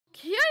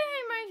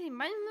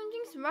My name is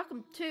Jinx and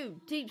welcome to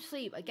Deep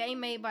Sleep, a game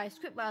made by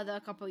Sleeppp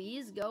a couple of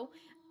years ago,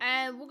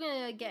 and we're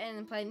gonna get in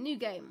and play a new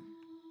game.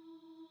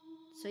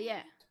 So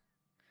yeah,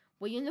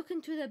 when you look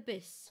into the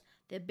abyss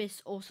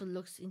also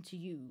looks into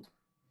you.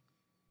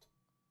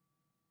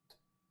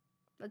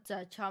 That's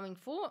a charming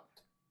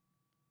thought.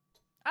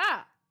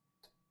 Ah!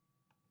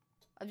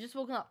 I've just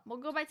woken up. We'll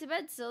go back to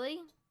bed, silly.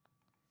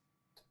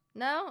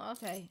 No?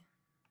 Okay.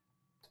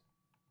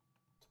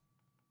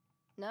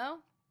 No?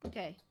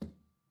 Okay.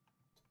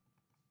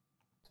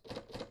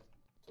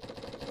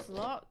 It's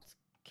locked.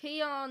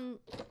 Key on.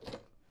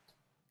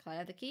 Can I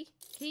have the key?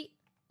 Key?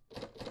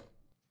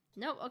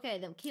 Nope. Okay,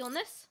 then key on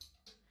this.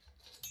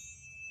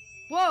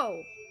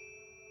 Whoa!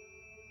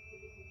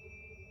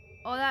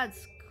 Oh,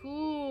 that's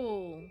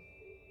cool.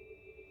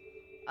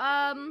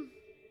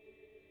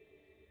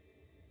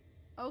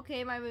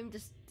 Okay, my room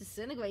just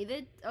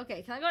disintegrated.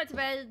 Okay, can I go back to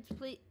bed,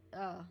 please?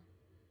 Hi,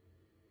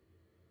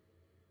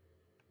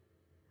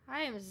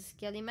 Mr.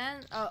 Skelly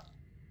Man.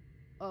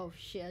 Oh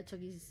shit, I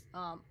took his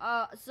arm.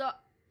 So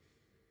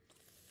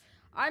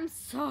I'm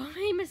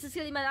sorry, Mr.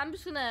 Skelly Man. I'm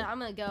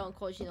gonna go and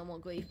cause you no more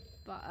grief.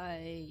 But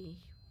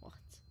what?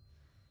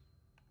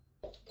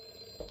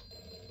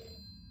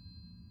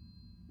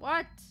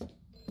 What?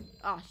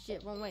 Oh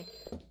shit, wrong way.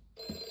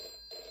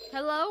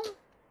 Hello?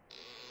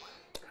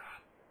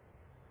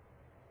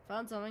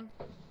 Found something.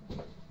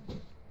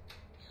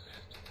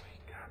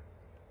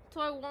 That's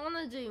what I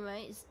wanna do,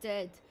 mate. It's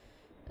dead.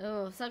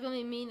 Oh, is that gonna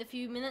be me in a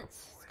few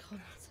minutes? It's cold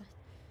outside.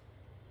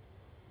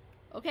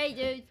 Okay,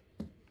 dude.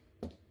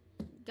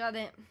 Got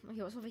it.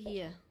 Okay, what's over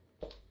here?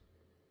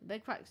 The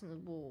big cracks in the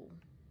wall.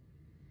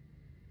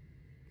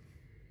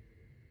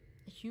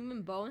 A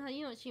human bone? How do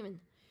you know it's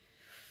human?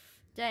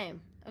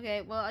 Damn.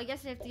 Okay, well, I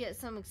guess I have to get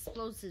some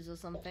explosives or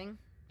something.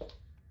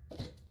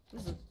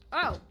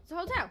 Oh, it's a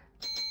hotel.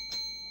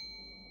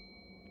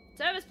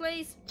 Service,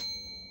 please.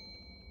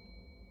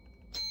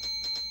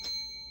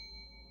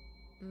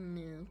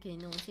 Okay,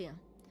 no one's here.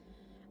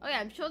 Okay,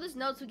 I'm sure this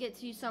notes will get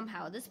to you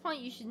somehow. At this point,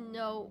 you should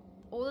know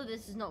all of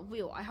this is not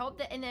real. I hope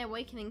that inner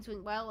awakenings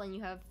went well and you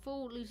have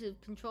full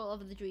lucid control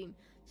over the dream.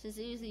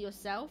 Sincerely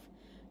yourself.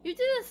 You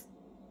did this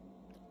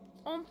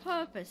on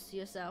purpose to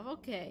yourself.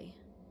 Okay.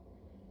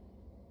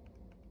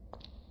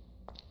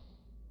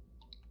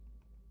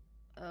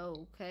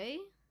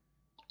 Okay.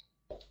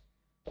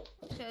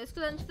 Okay, let's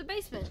go into the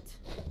basement.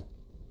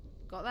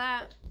 Got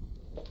that.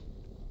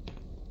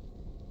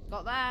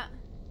 Got that.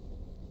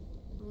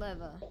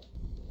 Lever.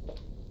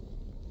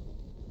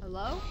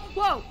 Hello?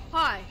 Whoa!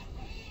 Hi!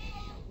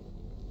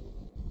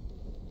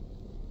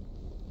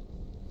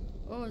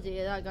 Oh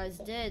dear, that guy's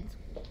dead.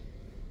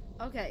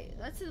 Okay,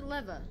 that's the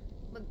lever.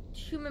 Would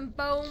human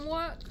bone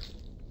work?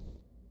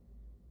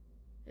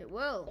 It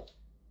will.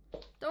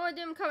 Don't worry,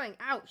 I'm coming.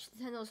 Ouch! The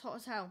tendrils hot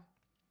as hell.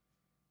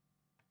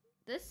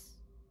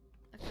 This?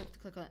 I have to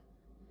click on it.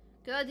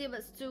 Good idea, but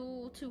it's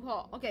too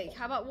hot. Okay,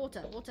 how about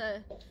water?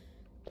 Water.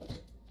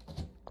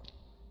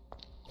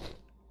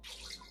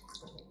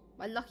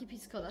 My lucky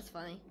piece of code, that's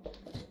funny.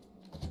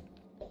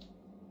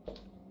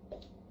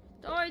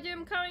 Don't worry, dude,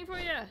 I'm coming for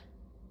you.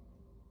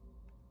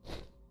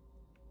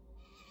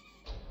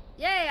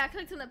 Yay, I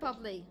clicked on it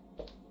properly.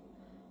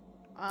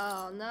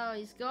 Oh no,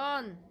 he's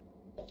gone.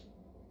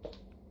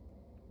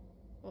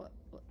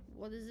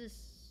 What is this?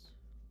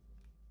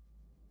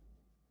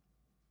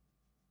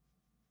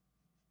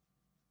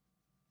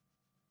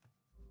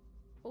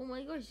 Oh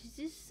my gosh, is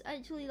this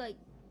actually like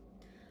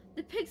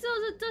the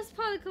pixels are dust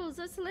particles?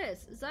 That's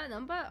hilarious. Is that a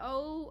number?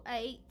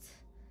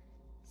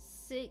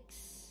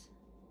 086.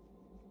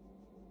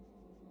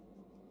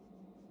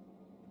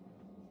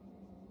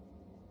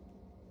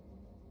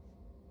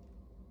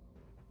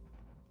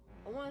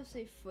 I want to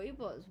say 3,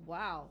 but it's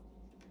wow.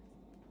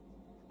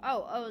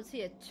 Oh, it's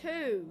here.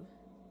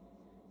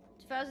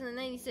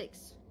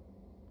 2086.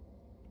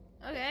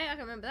 Okay, I can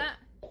remember that.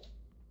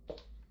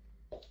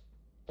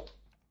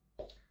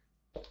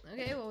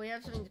 Okay, well, we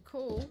have something to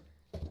call.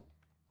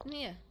 Come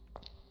here.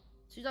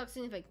 Too dark to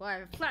see anything. Well, I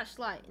have a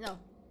flashlight. No.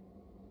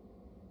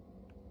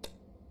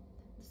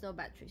 There's no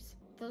batteries.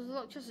 Those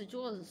locked chest of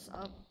drawers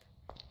up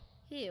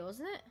here,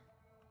 wasn't it?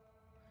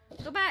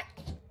 Go back!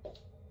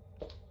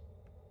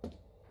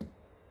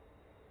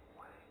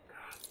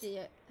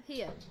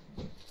 Here.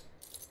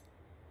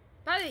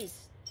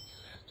 Batteries!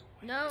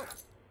 No.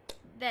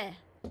 There.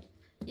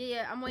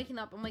 Yeah, I'm waking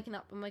up.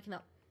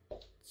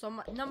 So,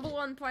 my number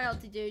one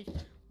priority, dude.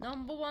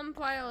 Number one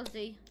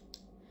priority.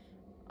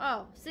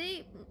 Oh,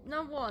 see?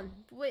 Number one.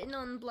 Written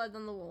on blood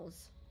on the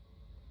walls.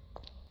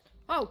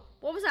 Oh,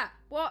 what was that?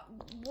 What?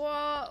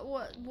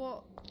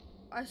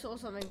 I saw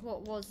something.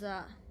 What was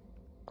that?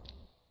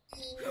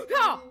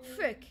 Oh,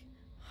 frick.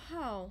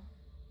 How?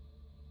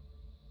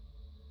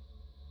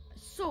 I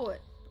saw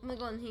it. I'm gonna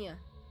go in here.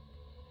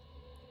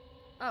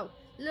 Oh,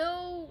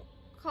 Lil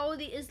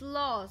Cody is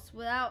lost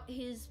without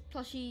his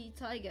plushy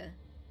tiger.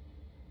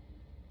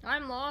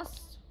 I'm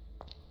lost.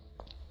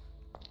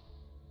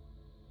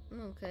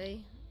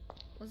 Okay.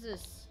 What's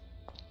this?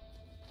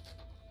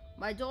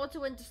 My daughter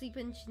went to sleep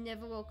and she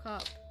never woke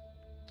up.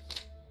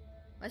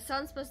 My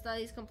son's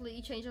personality is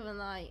completely changed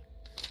overnight.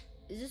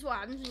 Is this what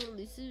happens when you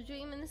lucid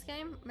dream in this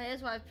game? Maybe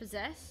that's what I've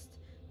possessed.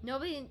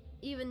 Nobody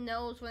even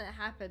knows when it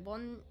happened.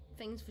 One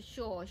thing's for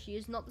sure, she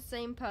is not the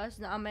same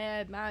person that I may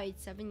have married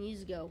 7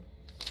 years ago.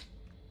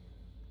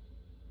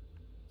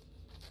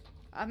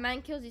 A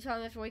man kills his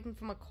family after waking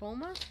from a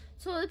coma?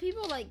 So are the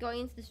people like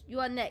going into this?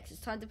 You are next.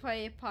 It's time to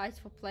pay a price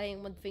for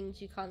playing with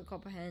things you can't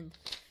comprehend.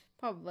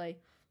 Probably.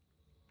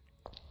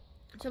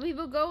 So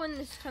people go in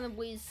this kind of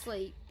weird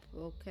sleep.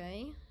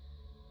 Okay.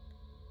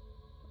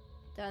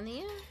 Down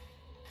here?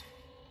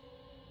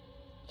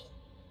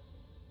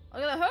 I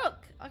got a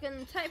hook! I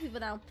can attack people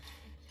now.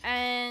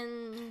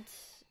 And...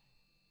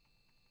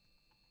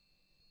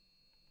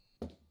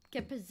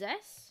 get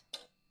possessed?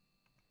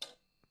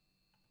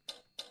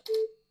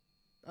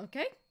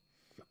 Okay.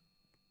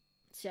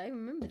 See, I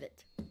remembered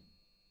it.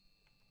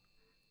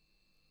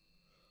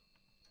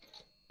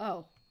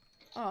 Oh.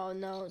 Oh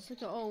no, it's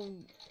like an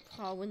old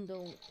car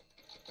window.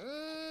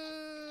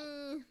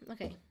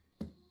 Okay.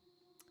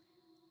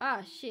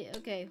 Ah, shit,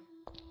 okay.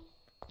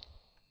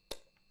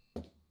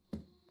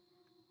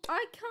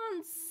 I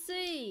can't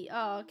see.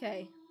 Oh,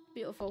 okay.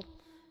 Beautiful.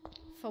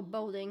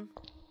 Foreboding.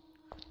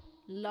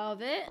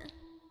 Love it.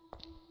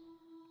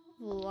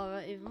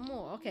 Love it even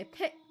more. Okay,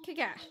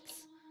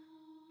 pickaxe.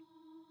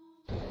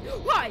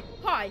 Hi!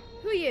 Hi!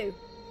 Who are you?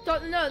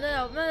 Don't, no,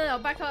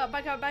 back up,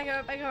 close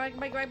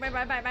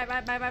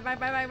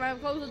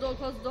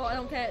the door, I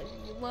don't care.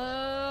 Whoa.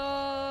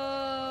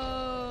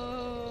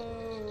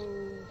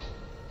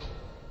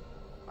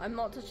 I'm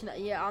not touching that,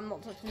 yeah, I'm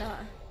not touching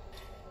that.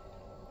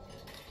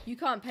 You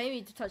can't pay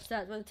me to touch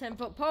that with a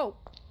 10-foot pole.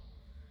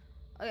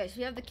 Okay, so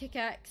we have the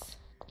pickaxe.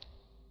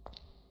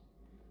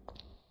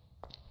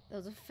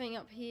 There's a thing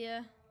up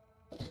here.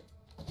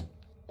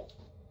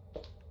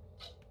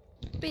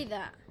 Be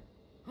that.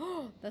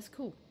 Oh, that's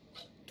cool.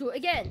 Do it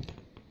again.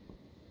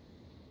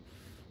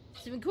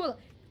 It's even cooler.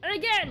 And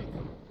again.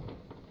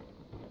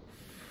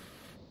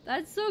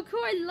 That's so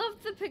cool. I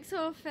love the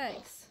pixel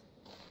effects.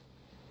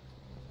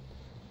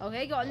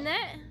 Okay, got a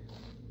net.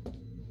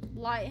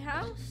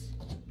 Lighthouse.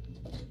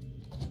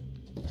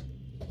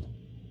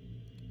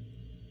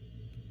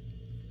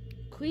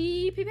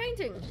 Creepy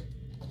painting.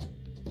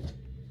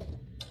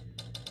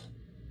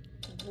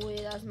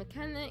 Weird ass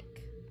mechanic.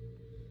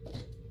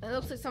 It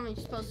looks like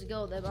something's supposed to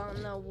go there, but I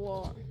don't know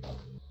what.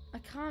 I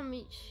can't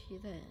reach you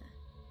there.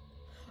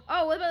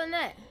 Oh, what about the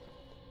net?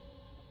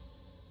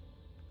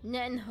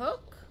 Net and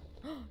hook?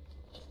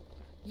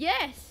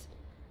 Yes!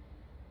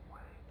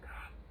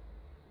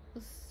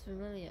 This is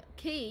familiar.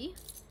 Key?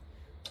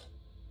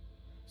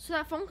 So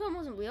that phone call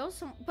wasn't real?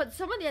 But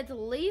somebody had to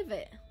leave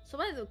it.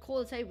 Somebody had to call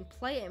the table and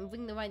play it and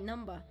ring the right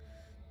number.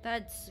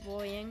 That's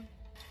worrying.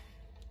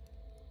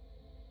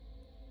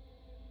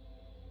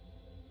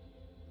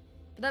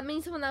 But that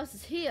means someone else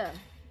is here.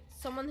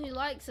 Someone who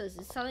likes us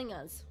is telling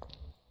us.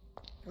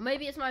 Or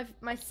maybe it's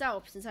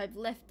myself, since I've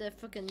left a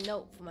freaking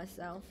note for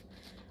myself.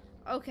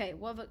 Okay,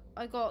 what have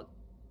I got?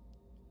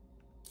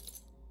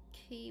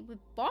 Key with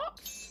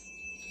box?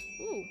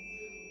 Ooh,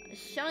 a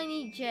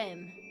shiny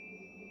gem.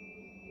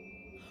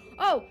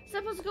 Oh, is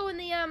that supposed to go in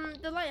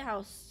the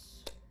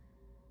lighthouse?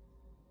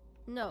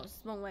 No, it's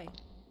the wrong way.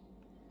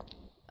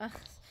 I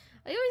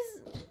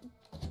always...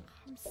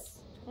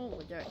 Oh,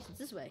 directions,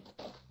 this way.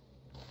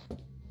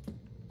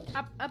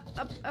 Up,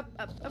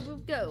 we'll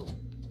go.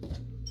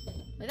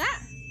 Like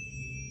that?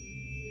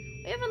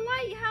 We have a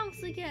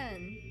lighthouse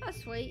again.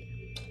 That's sweet.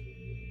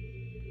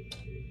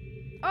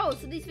 Oh,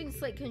 so these things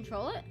like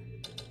control it?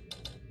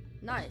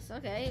 Nice,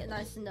 okay,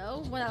 nice to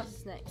know. What else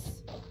is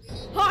next?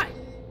 Hi!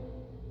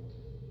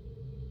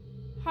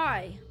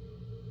 Hi.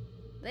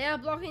 They are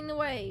blocking the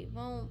way.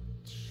 Well,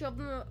 shove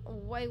them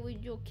away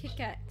with your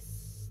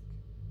pickaxe.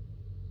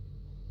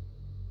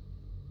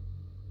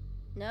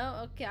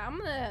 No? Okay, I'm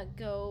gonna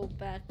go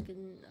back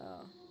and,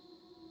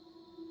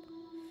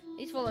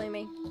 he's following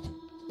me.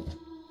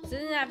 This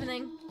isn't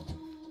happening.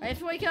 I have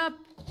to wake up.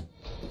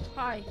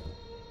 Hi.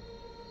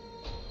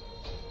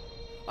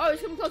 Oh,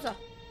 he's coming closer.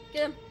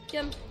 Get him,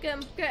 get him, get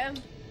him, get him.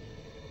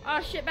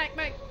 Oh shit, back.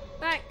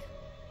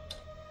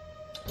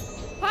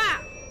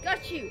 Ha!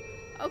 Got you.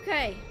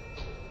 Okay.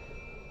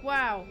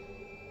 Wow.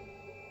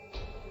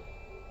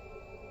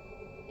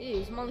 Ew,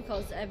 there's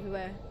monocultures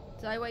everywhere.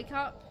 Did I wake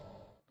up?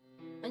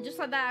 And just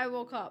like that, I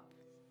woke up.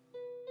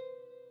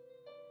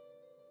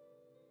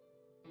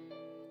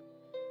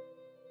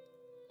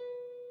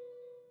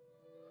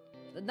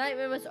 The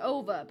nightmare was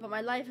over, but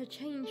my life had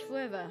changed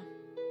forever.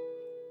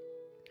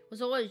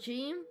 Was it all a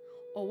dream?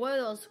 Or were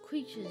those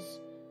creatures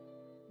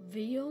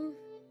real?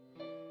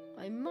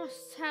 I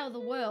must tell the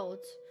world.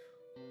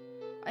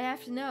 I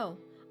have to know.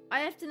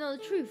 I have to know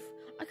the truth.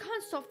 I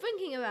can't stop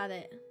thinking about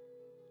it.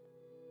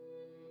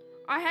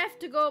 I have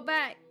to go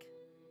back.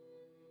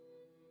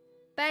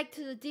 Back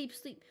to the deep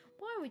sleep.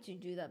 Why would you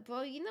do that,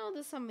 bro? You know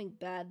there's something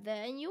bad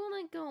there and you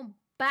want to go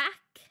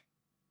back?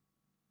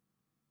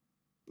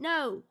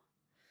 No.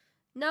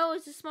 No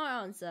is the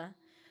smart answer.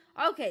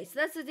 Okay, so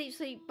that's the deep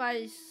sleep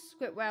by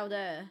Script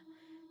Wilder.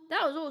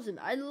 That was awesome.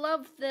 I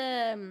love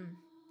the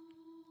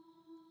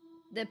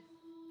the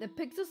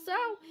pixel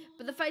style,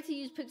 but the fact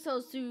he used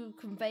pixels to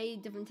convey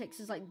different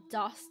textures like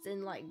dust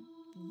and like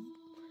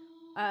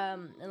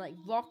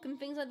rock and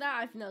things like that,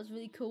 I think that was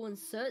really cool, and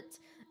soot,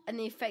 and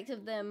the effect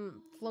of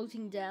them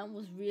floating down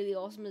was really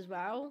awesome as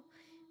well.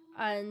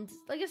 And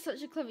like, it's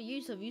such a clever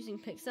use of using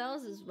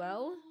pixels as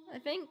well, I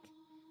think.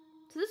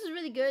 So this is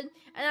really good,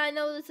 and I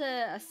know there's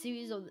a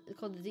series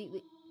called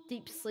the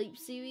Deep Sleep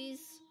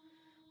series,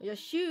 which I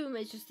assume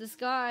is just this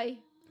guy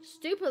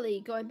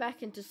stupidly going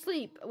back into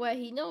sleep, where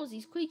he knows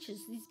these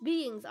creatures, these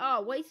beings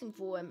are waiting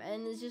for him,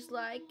 and it's just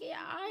like,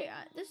 yeah,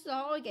 this is a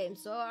horror game,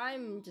 so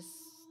I'm just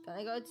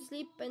gonna go to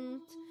sleep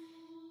and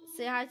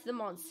say hi to the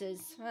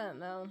monsters. I don't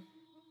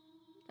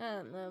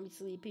know, we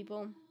sleep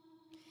people.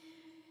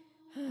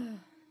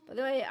 By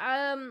the way,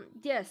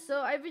 yeah, so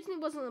I originally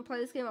wasn't gonna play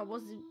this game. I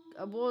was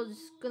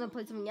gonna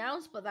play something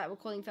else, but that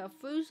recording fell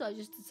through, so I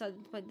just decided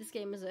to play this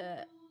game as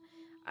a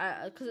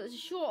because it's a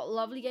short,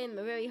 lovely game,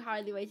 very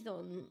highly rated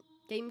on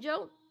Game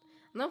Jolt,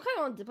 and I kind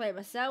of wanted to play it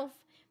myself.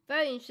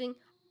 Very interesting.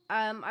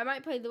 I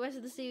might play the rest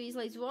of the series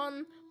later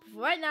on, but for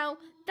right now,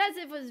 that's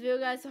it for this video,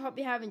 guys. So I hope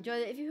you have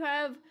enjoyed it. If you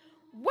have,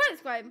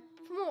 subscribe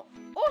for more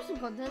awesome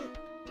content,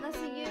 and I'll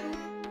see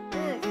you